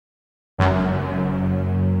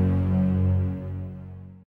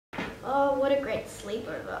Oh, what a great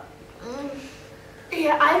sleepover.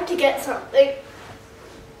 Yeah, I have to get something.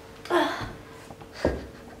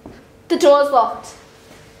 The door's locked.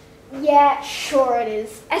 Yeah, sure it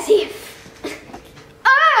is. As if.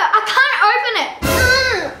 I can't open it.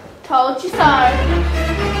 Told you so.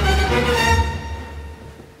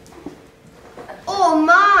 Oh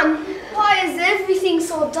man, why is everything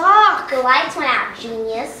so dark? The lights went out,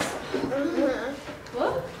 genius.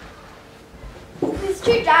 What? It's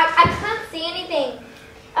too dark. I can't see anything.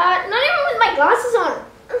 Not even with my glasses on.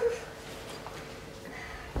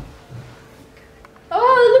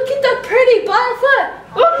 Oh, look at that pretty butterfly.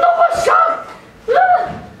 Oh no, what's up?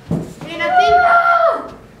 Finn,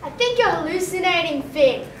 I think you're hallucinating,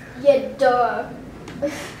 Finn. Yeah, duh.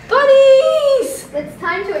 Buddies! It's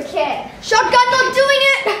time to a chair. Shotgun not doing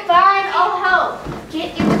it! Fine, I'll help.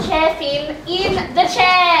 Get in the chair, Finn. In the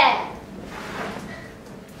chair.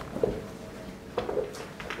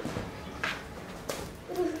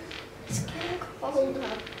 It's getting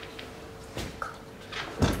colder.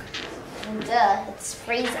 And it's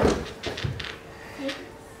freezing. You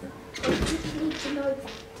need to know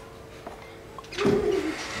that.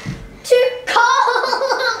 Too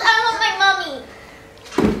cold! I want my mummy.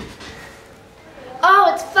 Oh,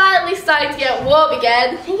 it's finally starting to get warm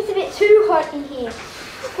again. I think it's a bit too hot in here.